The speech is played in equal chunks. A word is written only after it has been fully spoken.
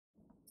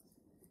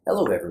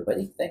Hello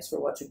everybody, thanks for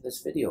watching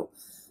this video.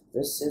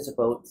 This is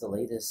about the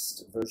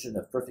latest version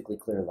of Perfectly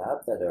Clear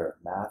Lab that our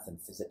math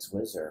and physics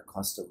whiz are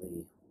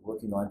constantly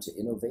working on to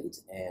innovate,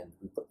 and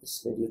we put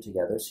this video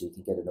together so you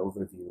can get an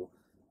overview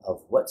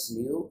of what's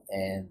new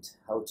and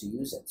how to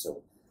use it.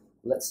 So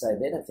let's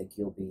dive in. I think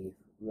you'll be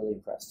really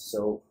impressed.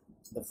 So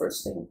the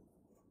first thing,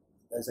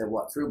 as I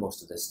walk through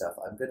most of this stuff,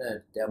 I'm going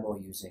to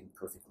demo using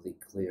Perfectly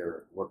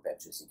Clear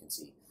Workbench. As you can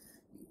see,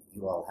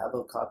 you all have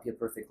a copy of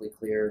Perfectly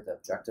Clear. The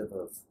objective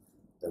of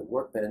the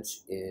Workbench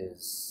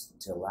is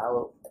to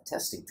allow a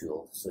testing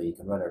tool so you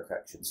can run our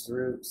corrections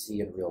through, see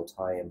in real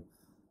time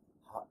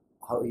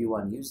how you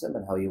want to use them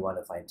and how you want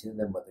to fine tune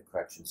them, what the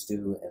corrections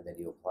do, and then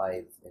you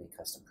apply any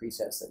custom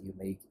presets that you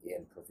make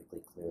in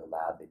Perfectly Clear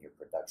Lab in your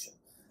production.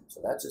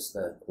 So that's just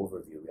the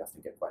overview. We often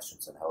get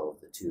questions on how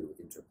the two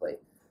interplay.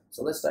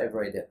 So let's dive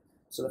right in.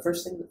 So the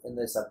first thing in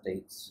this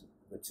update,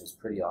 which is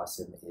pretty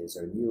awesome, is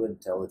our new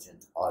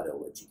Intelligent Auto,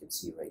 which you can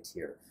see right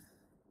here.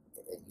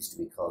 It used to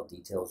be called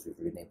Details. We've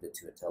renamed it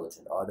to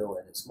Intelligent Auto,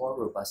 and it's more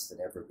robust than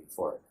ever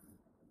before.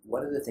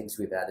 One of the things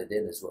we've added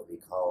in is what we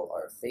call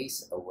our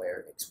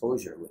face-aware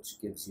exposure, which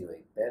gives you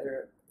a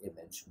better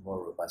image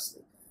more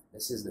robustly.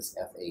 This is this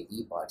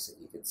FAE box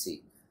that you can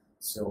see.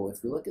 So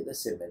if we look at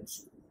this image,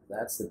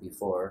 that's the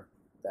before,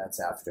 that's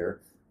after.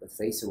 With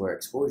face-aware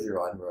exposure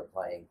on, we're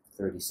applying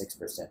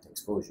 36%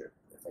 exposure.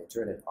 If I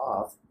turn it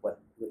off, what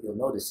you'll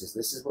notice is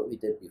this is what we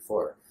did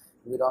before.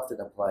 We'd often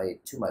apply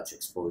too much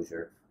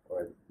exposure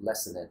or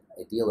less than an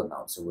ideal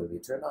amount. So when we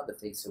turn on the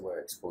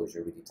face-aware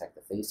exposure, we detect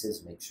the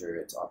faces, make sure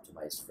it's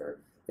optimized for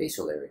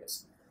facial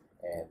areas.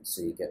 And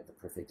so you get the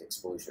perfect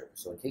exposure.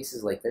 So in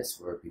cases like this,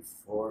 where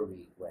before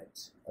we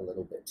went a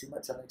little bit too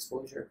much on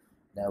exposure,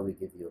 now we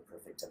give you a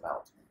perfect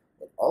amount.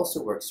 It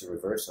also works to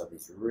reverse on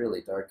these really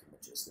dark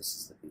images. This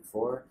is the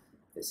before,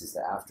 this is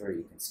the after.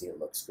 You can see it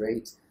looks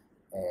great.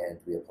 And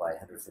we apply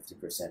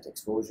 150%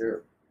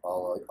 exposure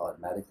all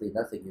automatically,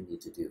 nothing you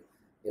need to do.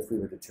 If we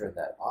were to turn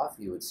that off,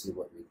 you would see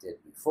what we did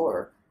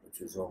before, which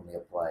was only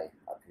apply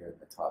up here in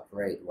the top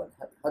right,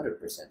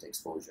 100%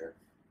 exposure.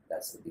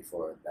 That's the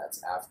before.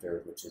 That's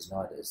after, which is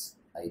not as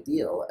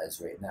ideal as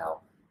right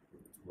now,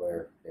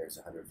 where there's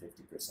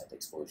 150%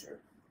 exposure.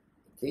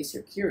 In case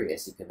you're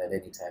curious, you can at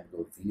any time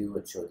go view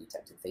and show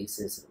detected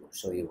faces, and it will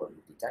show you what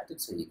we've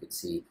detected, so you can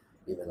see,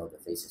 even though the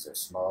faces are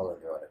small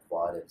and they're on a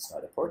quad and it's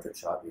not a portrait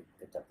shot, we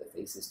picked up the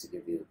faces to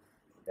give you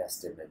the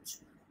best image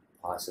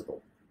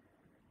possible.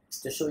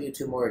 To show you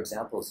two more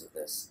examples of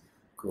this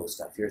cool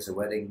stuff, here's a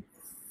wedding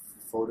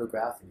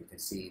photograph, and you can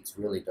see it's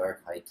really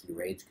dark, high key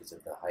range because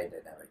of the high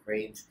dynamic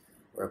range.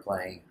 We're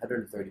applying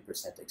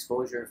 130%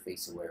 exposure,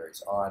 face aware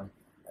is on,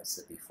 that's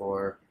the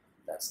before,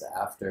 that's the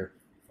after.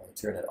 If I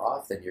turn it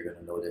off, then you're going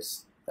to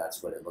notice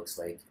that's what it looks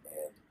like,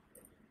 and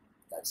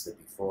that's the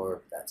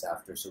before, that's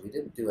after. So we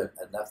didn't do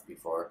enough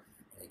before,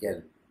 and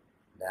again,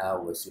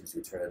 now as soon as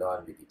we turn it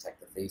on, we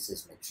detect the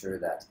faces, make sure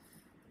that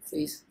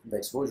the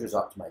exposure is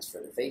optimized for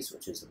the face,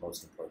 which is the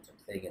most important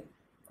thing, and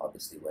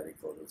obviously wedding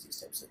photos,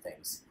 these types of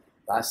things.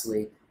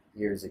 Lastly,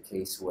 here's a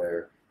case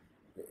where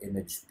the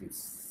image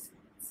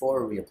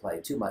before we apply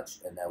too much,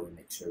 and now we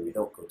make sure we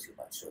don't go too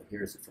much. So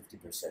here's a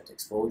 50%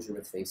 exposure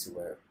with face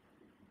aware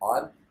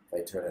on.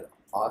 If I turn it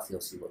off, you'll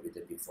see what we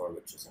did before,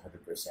 which is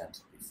 100%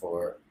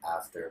 before,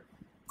 after.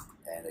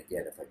 And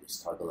again, if I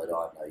just toggle it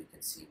on, now you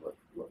can see what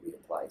we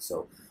apply.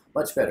 So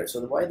much better. So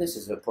why this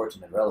is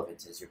important and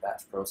relevant is your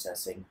batch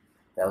processing,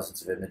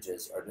 thousands of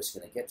images are just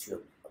going to get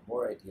you a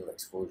more ideal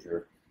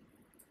exposure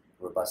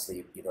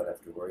robustly. You don't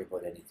have to worry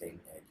about anything,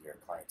 and your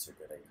clients are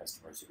going to,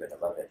 customers are going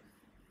to love it.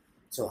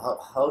 So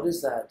how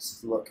does that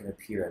look and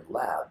appear in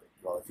Lab?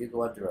 Well, if you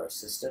go under our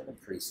system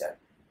and preset,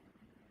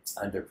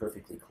 under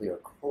Perfectly Clear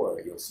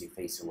Core, you'll see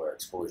face-aware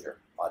exposure.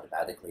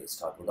 Automatically it's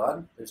toggled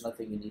on. There's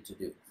nothing you need to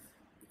do.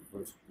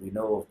 We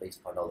know based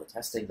upon all the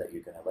testing that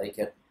you're going to like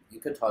it. You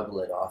could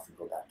toggle it off and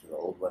go back to the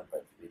old one,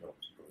 but we don't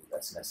believe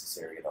that's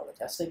necessary in all the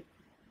testing.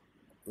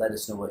 Let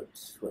us know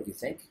what you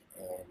think,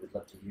 and we'd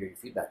love to hear your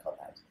feedback on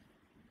that.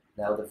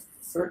 Now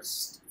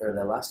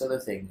the last other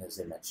thing,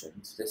 as I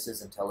mentioned, this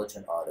is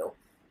Intelligent Auto.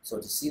 So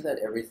to see that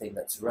everything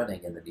that's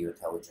running in the new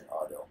Intelligent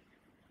Auto,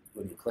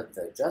 when you click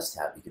the Adjust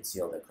tab, you can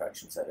see all the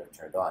corrections that are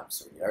turned on.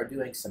 So we are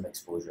doing some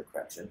exposure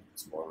correction.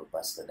 It's more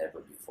robust than ever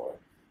before.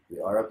 We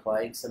are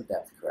applying some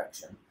depth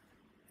correction.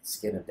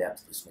 Skin and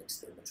depth just makes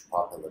the image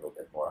pop a little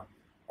bit more.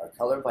 Our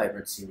color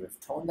vibrancy, we've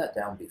toned that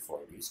down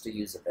before. We used to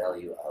use a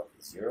value of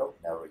 0,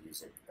 now we're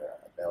using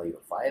a value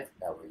of 5,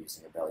 now we're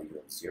using a value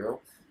of 0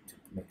 to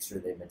make sure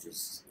the image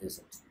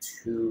isn't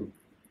too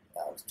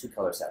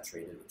color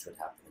saturated, which would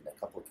happen in a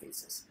couple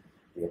cases.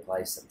 We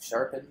apply some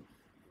sharpen,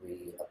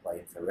 we apply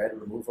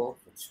infrared removal,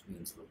 which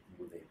means we're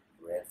removing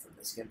red from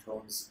the skin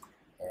tones,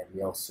 and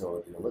we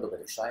also do a little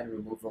bit of shine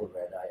removal,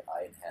 red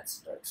eye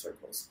enhanced dark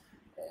circles.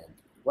 And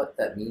what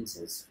that means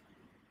is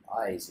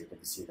eyes, you're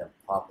going to see them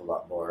pop a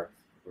lot more,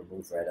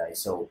 remove red eye.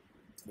 So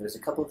there's a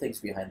couple of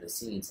things behind the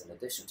scenes in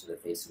addition to the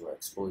face-aware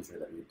exposure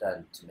that we've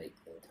done to make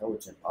the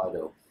Intelligent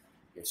Auto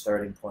your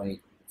starting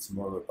point. It's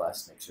more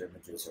robust, make sure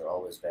images are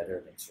always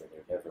better, make sure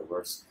they're never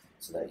worse.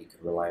 so that you can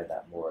rely on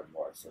that more and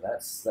more. So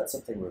that's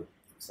something we're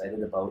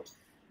excited about,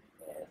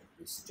 and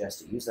we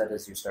suggest you use that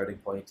as your starting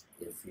point.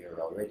 If you're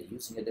already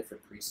using a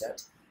different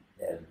preset,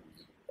 then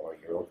or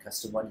your own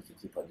custom one, you can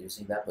keep on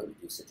using that, but we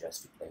do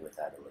suggest you play with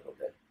that a little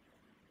bit.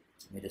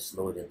 Let me just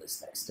load in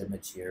this next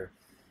image here.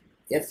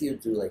 If you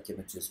do like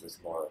images with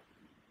more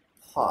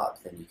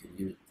pop, then you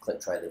can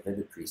try the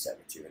vivid preset,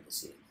 which you're going to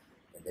see.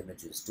 And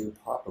images do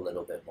pop a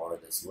little bit more.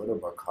 There's a little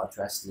more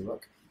contrasty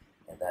look,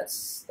 and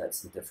that's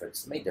the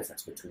difference, the main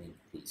difference between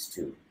these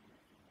two.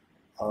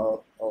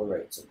 All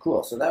right, so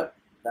cool. So that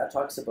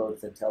talks about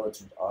the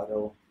Intelligent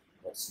Auto,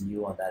 what's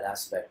new on that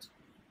aspect,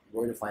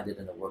 where to find it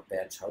in the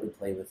workbench, how to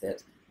play with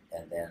it,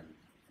 and then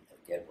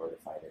again where to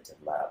find it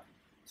in Lab.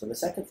 So the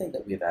second thing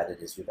that we've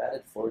added is we've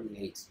added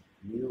 48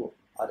 new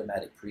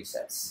automatic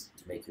presets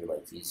to make your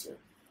life easier.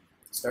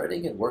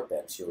 Starting in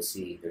Workbench, you'll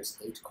see there's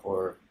 8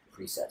 core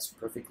presets,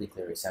 Perfectly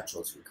Clear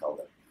Essentials we call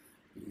them.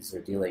 These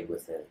are dealing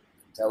with the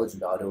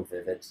Intelligent Auto,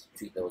 Vivid.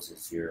 Treat those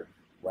as your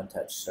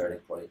one-touch starting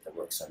point that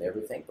works on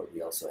everything, but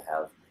we also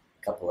have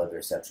a couple other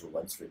essential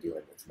ones for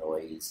dealing with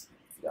noise.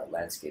 If you've got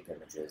landscape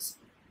images,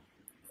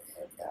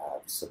 and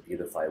some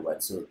Beautify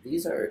ones. So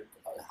these are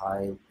a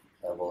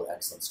high-level,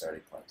 excellent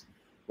starting point.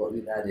 What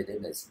we've added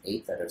in is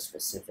 8 that are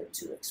specific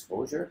to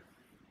exposure,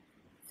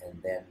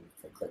 and then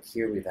if I click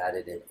here, we've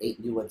added in 8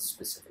 new ones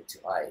specific to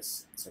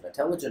eyes. So an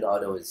Intelligent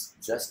Auto is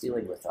just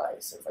dealing with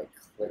eyes. So if I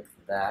click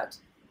that,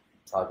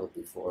 toggle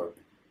before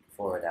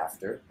and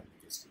after, let me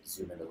just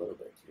zoom in a little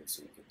bit here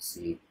so you can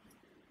see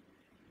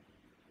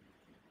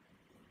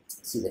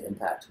the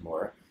impact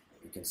more.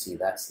 You can see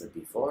that's the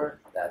before,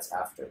 that's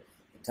after.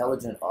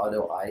 Intelligent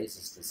Auto Eyes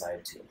is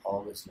designed to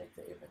always make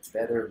the image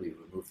better. We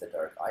remove the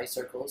dark eye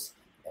circles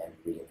and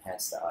we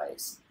enhance the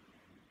eyes,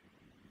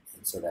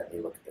 and so that they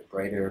look a bit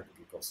brighter.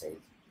 People say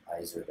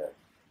eyes are the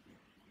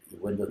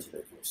window to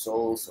your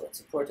soul, so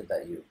it's important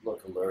that you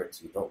look alert,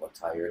 you don't look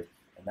tired,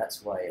 and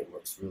that's why it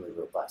works really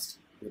robust.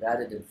 We've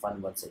added in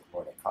fun ones like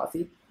morning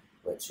coffee,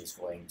 which is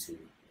going to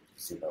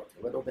zoom out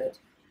a little bit.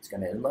 It's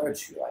going to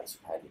enlarge your eyes.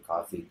 You've had your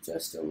coffee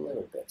just a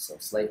little bit, so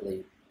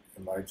slightly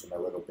enlarge them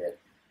a little bit,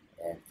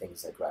 and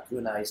things like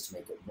raccoon eyes to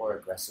make it more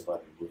aggressive on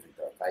removing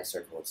dark eye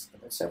circles.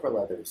 And there's several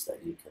others that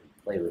you can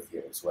play with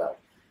here as well.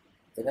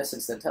 In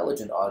essence, the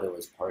Intelligent Auto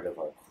is part of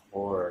our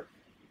core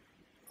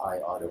Eye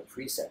Auto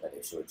preset that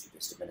I showed you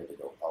just a minute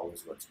ago.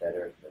 Always works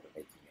better, never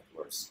making it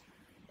worse.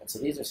 And so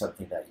these are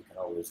something that you can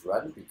always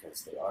run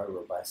because they are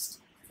robust.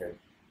 You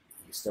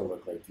still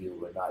look like you.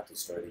 We're not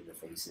distorting the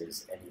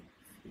faces.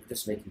 We're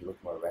just making you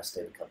look more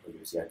rested, a couple of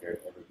years younger.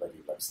 Everybody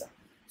loves them.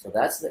 So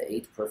that's the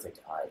 8 perfect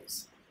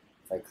eyes.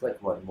 If I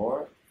click one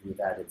more, we've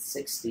added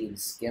 16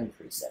 skin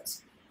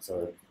presets.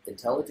 So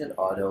Intelligent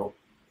Auto,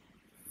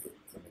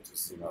 let me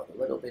just zoom out a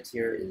little bit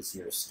here, is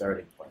your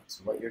starting point.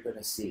 So what you're going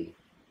to see,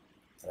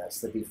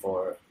 that's the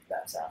before,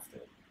 that's after.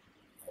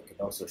 I can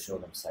also show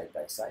them side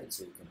by side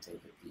so you can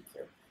take a peek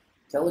here.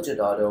 Intelligent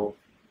Auto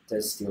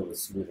does deal with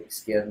smoothing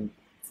skin.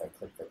 If I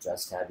click the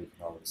Adjust tab, you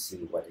can always see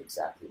what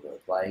exactly we're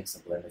applying,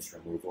 some blemish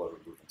removal or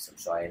removing some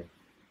shine.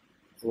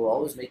 It will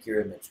always make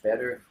your image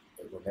better.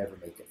 It will never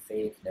make it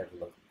fake, never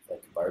look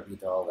like a Barbie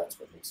doll. That's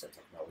what makes our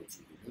technology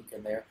unique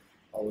in there.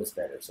 Always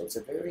better. So it's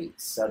a very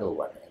subtle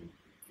one, and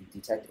we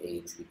detect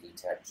age, we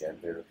detect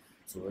gender,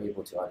 so we're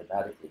able to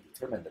automatically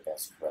determine the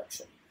best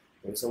correction.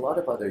 There's a lot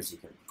of others you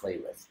can play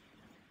with.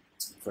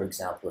 For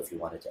example, if you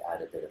wanted to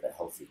add a bit of a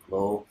healthy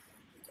glow,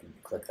 you can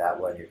click that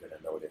one. You're going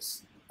to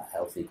notice a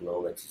healthy glow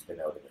like she's been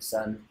out in the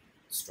sun.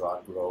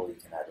 Strong glow, you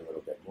can add a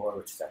little bit more,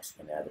 which is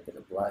actually going to add a bit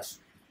of blush.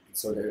 And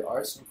so there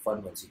are some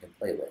fun ones you can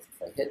play with.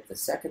 If I hit the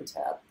second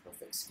tab,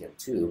 Perfect Skin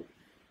 2,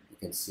 you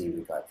can see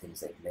we've got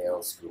things like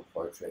male school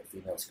portrait,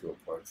 female school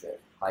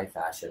portrait, high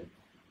fashion,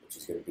 which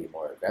is going to be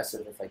more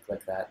aggressive if I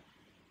click that,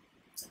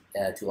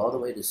 to all the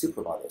way to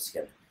supermodel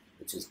skin,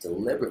 which is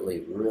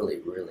deliberately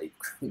really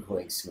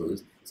going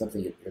smooth,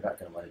 something you're not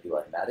going to want to do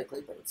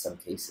automatically, but in some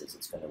cases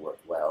it's going to work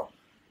well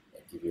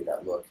and give you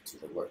that look to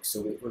the work.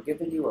 So we're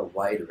giving you a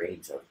wide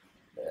range of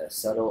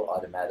subtle,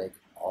 automatic,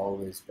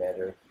 always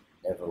better,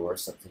 never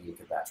worse, something you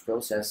can batch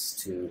process,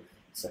 to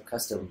some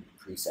custom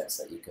presets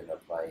that you can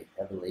apply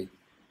heavily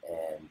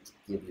and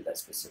give you that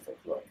specific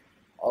look.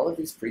 All of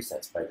these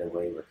presets, by the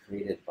way, were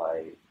created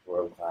by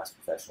world-class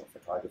professional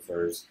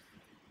photographers.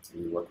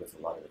 We work with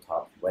a lot of the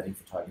top wedding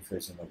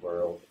photographers in the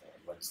world,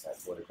 and ones that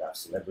photograph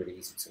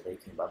celebrities, and so they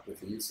came up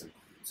with these, and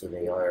so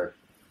they are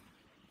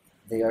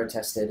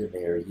tested and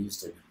they are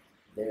used in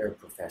their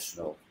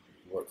professional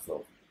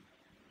workflow.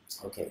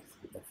 Okay,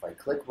 if I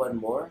click one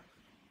more,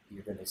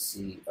 you're going to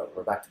see,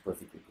 we're back to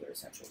Perfectly Clear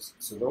Essentials.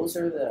 So those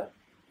are the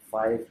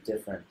 5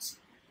 different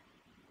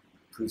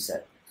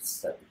presets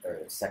or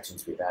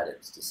sections we've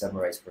added to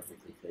summarize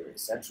Perfectly Clear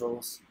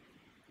Essentials,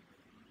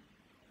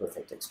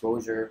 Perfect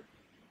Exposure,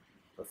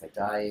 Perfect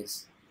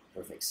Eyes,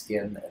 Perfect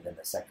Skin, and then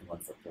the second one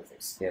for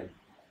Perfect Skin.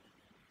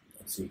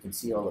 And so you can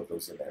see all of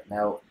those in there.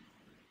 Now,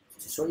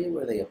 to show you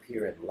where they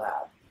appear in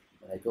Lab,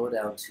 when I go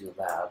down to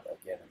Lab,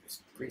 again, in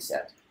this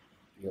preset,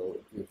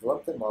 we've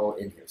lumped them all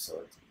in here.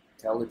 So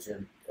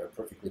intelligent or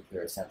perfectly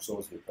clear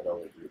essentials, we put all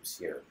the groups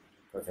here.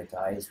 Perfect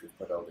eyes, we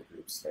put all the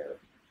groups there.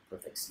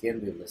 Perfect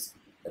skin, we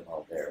listed them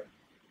all there.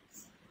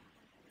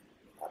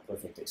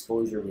 Perfect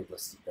exposure, we've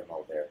listed them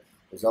all there.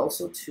 There's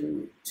also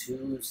two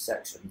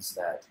sections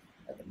that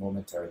at the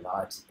moment are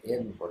not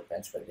in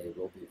Workbench, but they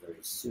will be very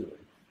soon.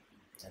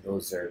 And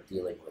those are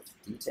dealing with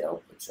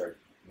detail, which are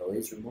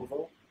noise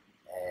removal,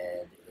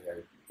 and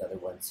the other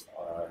ones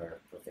are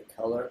perfect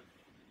color,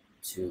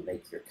 to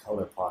make your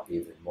color pop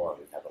even more.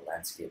 We have a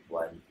landscape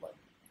one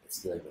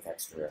that's dealing with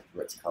extra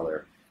rich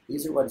color.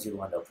 These are ones you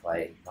want to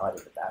apply not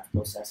in the batch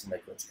processing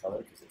like rich color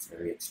because it's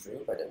very extreme,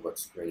 but it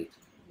works great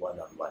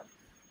one-on-one.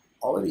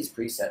 All of these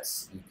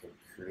presets, you can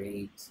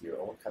create your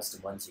own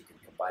custom ones. You can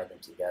combine them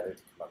together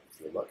to come up with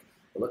your look.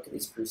 But look at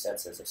these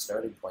presets as a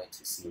starting point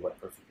to see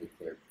what Perfectly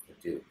Clear can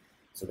do.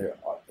 So there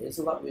is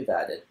a lot we've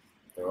added.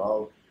 They're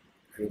all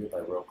created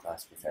by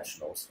world-class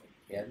professionals.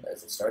 Again,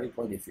 as a starting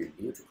point, if you're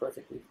new to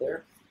Perfectly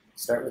Clear,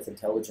 start with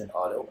Intelligent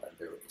Auto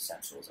under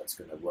Essentials. That's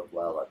going to work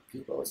well on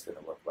people. It's going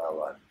to work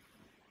well on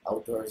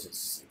outdoors.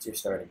 It's your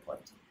starting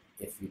point.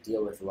 If you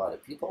deal with a lot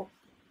of people,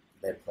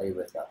 then play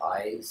with the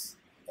eyes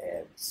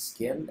and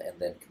skin, and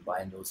then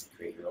combine those and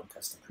create your own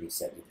custom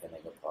preset depending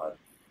upon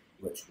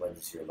which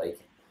ones you're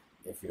liking.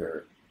 If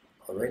you're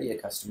already a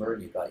customer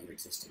and you've got your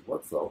existing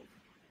workflow,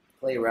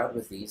 play around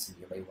with these and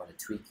you may want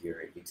to tweak your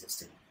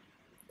existing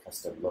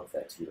custom look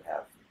that you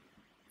have.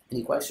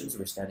 Any questions?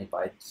 We're standing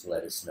by to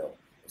let us know.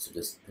 So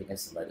just ping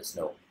us and let us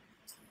know.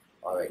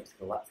 All right,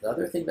 the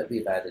other thing that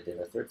we've added in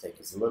the third thing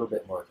is a little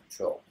bit more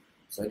control.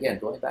 So again,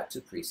 going back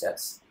to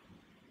presets,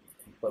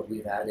 what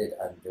we've added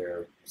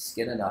under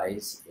skin and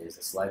eyes is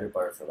a slider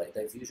bar for light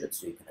diffusion,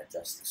 so you can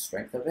adjust the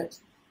strength of it.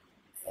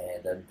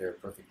 And under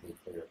Perfectly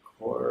Clear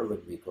Core,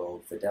 when we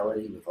go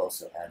fidelity, we've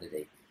also added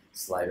a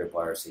slider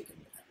bar so you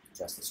can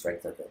adjust the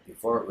strength of it.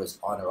 Before it was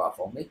on or off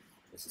only.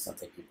 This is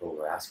something people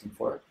were asking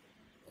for.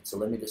 And so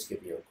let me just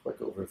give you a quick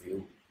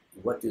overview.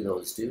 What do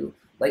those do?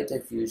 Light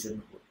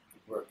diffusion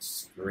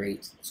works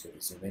great. I'm just going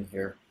to zoom in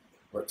here.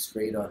 Works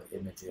great on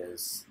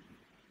images,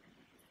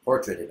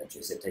 portrait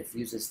images. It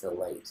diffuses the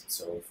light.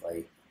 So if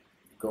I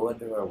go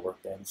under our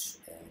workbench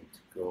and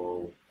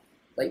go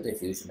light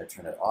diffusion and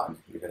turn it on,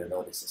 you're going to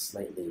notice a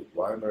slightly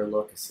warmer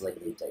look, a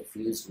slightly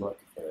diffused look.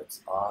 There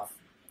it's off,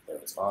 there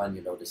it's on.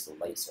 You notice the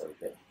lights are a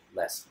bit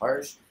less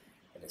harsh,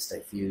 and it's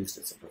diffused.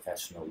 It's a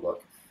professional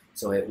look.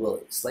 So it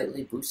will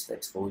slightly boost the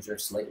exposure,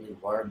 slightly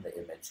warm the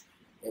image.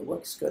 It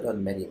works good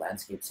on many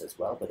landscapes as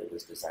well, but it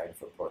was designed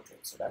for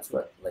portraits. So that's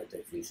what light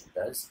diffusion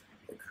does.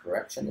 The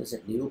correction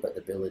isn't new, but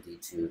the ability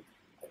to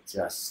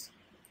adjust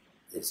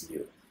is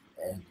new.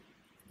 And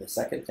the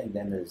second thing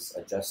then is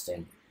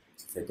adjusting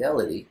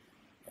fidelity.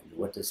 And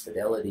what does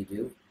fidelity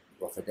do?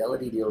 Well,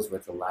 fidelity deals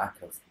with the lack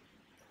of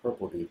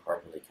purple being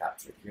properly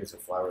captured. Here's a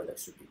flower that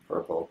should be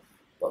purple,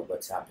 but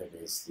what's happened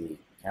is the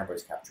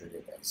camera's captured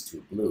it as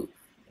too blue.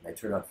 When I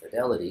turn on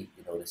fidelity,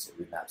 you notice it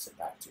remaps it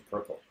back to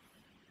purple.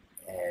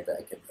 And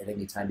at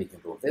any time you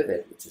can go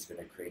vivid, which is going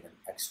to create an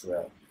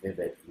extra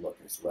vivid look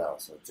as well.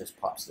 So it just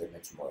pops the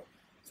image more,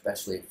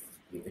 especially if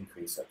you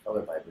increase the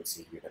color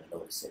vibrancy, you're going to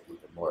notice it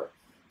even more.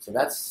 So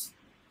that's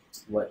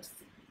what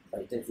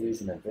light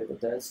diffusion and vivid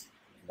does,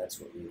 and that's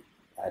what we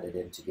added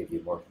in to give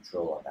you more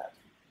control on that.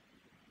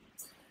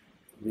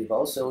 We've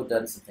also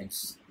done some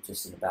things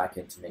just in the back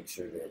end to make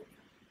sure that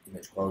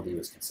image quality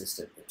was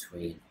consistent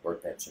between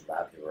Workbench and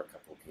Lab. There were a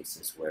couple of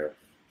cases where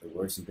there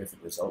were some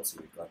different results, so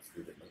we've gone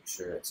through to make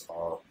sure it's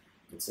all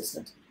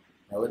consistent.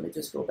 Now let me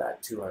just go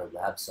back to our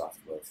lab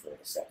software for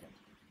a second.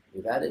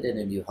 We've added in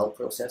a new help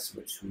process,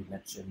 which we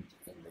mentioned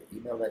in the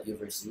email that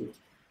you've received.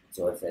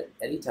 So if at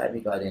any time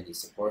you got any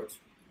support,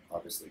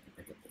 obviously you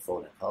can pick up the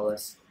phone and call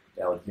us.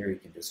 Down here you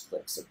can just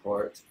click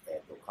support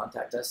and go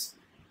contact us,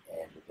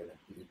 and we're going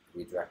to be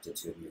redirected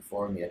to a new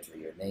form. You enter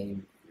your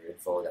name, your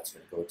info, that's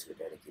going to go to a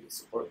dedicated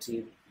support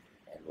team,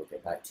 and we'll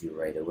get back to you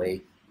right away.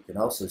 You can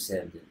also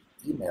send an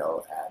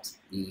email at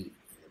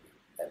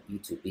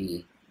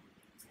b2b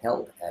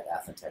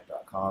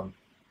help@athentech.com,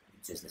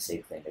 which is the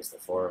same thing as the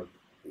forum.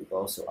 We've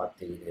also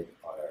updated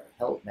our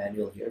help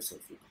manual here, so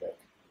if you click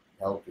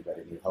help, you've got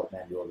a new help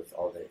manual with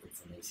all the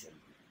information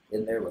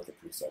in there, what the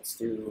presets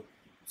do,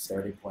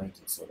 starting point,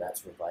 and so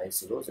that's revised.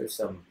 So those are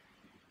some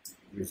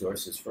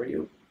resources for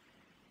you.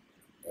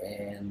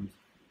 And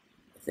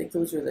I think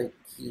those are the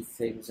key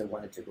things I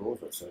wanted to go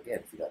over. So again,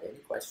 if you got any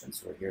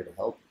questions, we're here to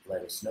help.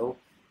 Let us know.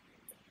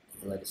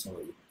 Let us know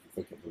what you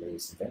think of the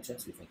latest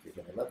inventions. We think you're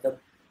going to love them.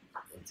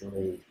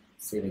 Enjoy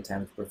saving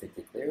time with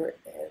Perfectly Clear,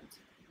 and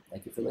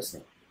thank you for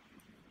listening.